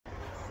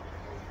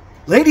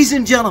Ladies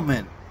and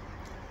gentlemen,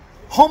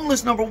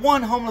 homeless number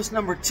one, homeless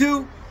number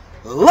two,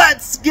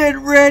 let's get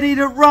ready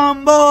to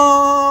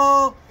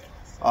rumble!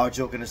 All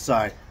joking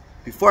aside,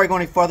 before I go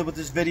any further with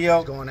this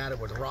video, going at it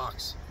with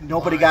rocks.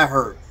 Nobody got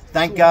hurt.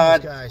 Thank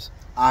God.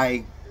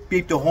 I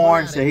beeped the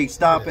horn, said, hey,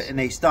 stop it, and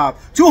they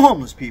stopped. Two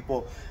homeless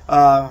people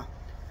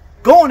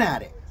going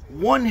at it.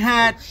 One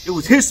had, it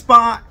was his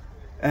spot,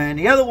 and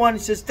the other one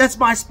says, that's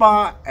my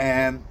spot,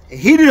 and it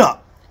heated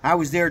up. I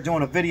was there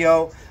doing a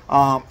video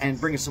and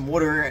bringing some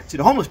water to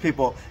the homeless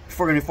people.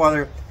 Before going any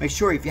farther, make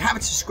sure if you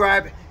haven't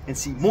subscribed and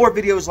see more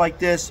videos like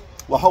this,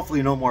 well,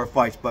 hopefully no more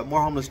fights, but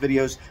more homeless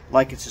videos,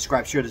 like and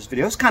subscribe, share this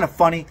video. It's kind of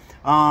funny.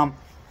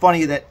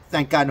 Funny that,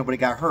 thank God, nobody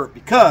got hurt,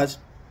 because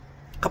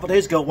a couple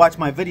days ago, watch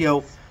my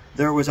video,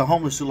 there was a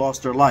homeless who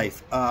lost their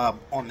life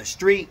on the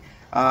street.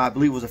 I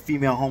believe it was a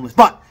female homeless.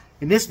 But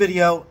in this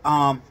video,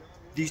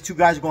 these two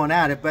guys are going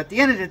at it. But at the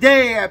end of the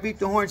day, I beeped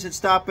the horn, said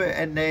stop it,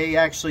 and they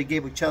actually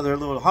gave each other a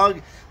little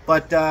hug.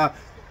 But the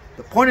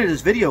point of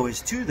this video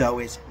is, too, though,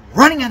 is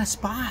running out of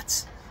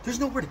spots. There's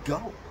nowhere to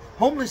go.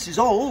 Homeless is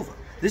all over.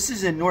 This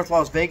is in North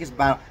Las Vegas,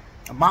 about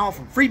a mile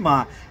from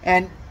Fremont,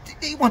 and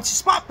they want your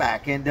spot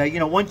back. And, you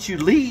know, once you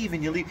leave,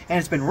 and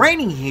it's been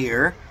raining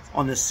here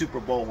on this Super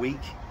Bowl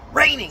week.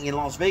 Raining in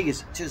Las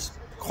Vegas, just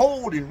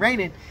cold and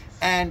raining.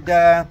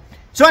 And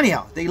so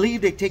anyhow, they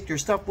leave, they take their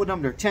stuff with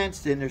them, their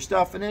tents and their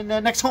stuff, and then the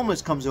next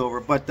homeless comes over.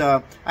 But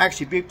I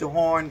actually beeped the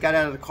horn, got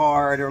out of the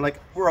car. They were like,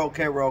 we're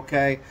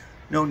okay.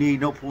 No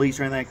need, no police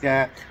or anything like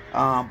that.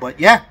 But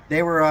yeah,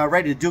 they were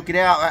ready to duke it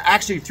out. I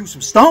actually threw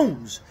some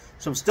stones.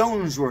 Some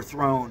stones were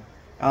thrown.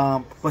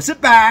 But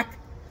sit back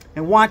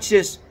and watch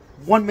this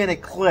 1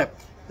 minute clip.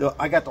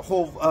 I got the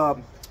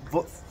whole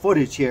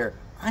footage here,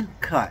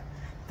 uncut.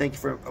 Thank you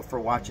for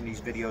watching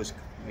these videos.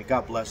 May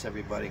God bless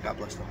everybody. God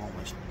bless the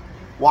homeless.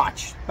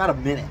 Watch. About a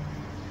minute.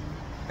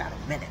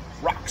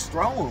 Rocks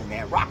thrown,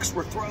 man. Rocks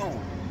were thrown.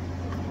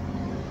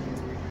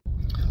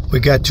 We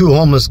got two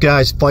homeless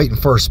guys fighting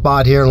for a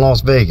spot here in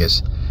Las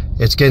Vegas.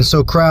 It's getting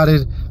so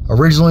crowded.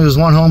 Originally, it was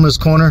one homeless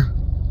corner.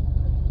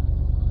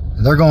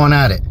 And they're going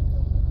at it.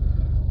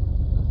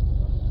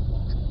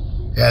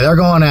 Yeah, they're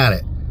going at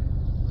it.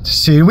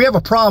 See, we have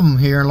a problem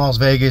here in Las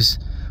Vegas.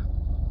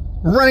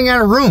 We're running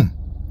out of room.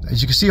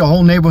 As you can see, a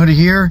whole neighborhood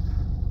here.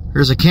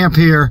 There's a camp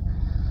here.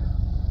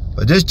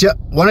 But this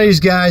one of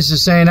these guys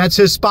is saying that's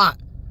his spot.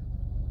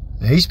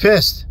 And he's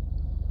pissed.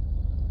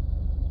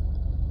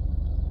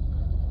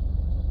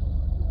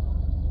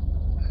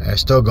 They're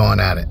still going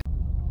at it.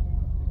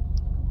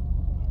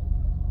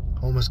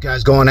 Homeless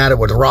guys going at it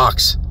with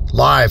rocks.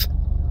 Live.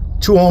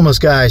 Two homeless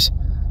guys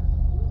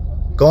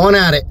going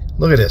at it.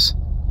 Look at this.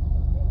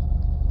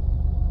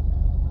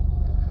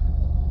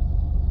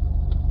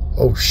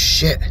 Oh,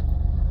 shit.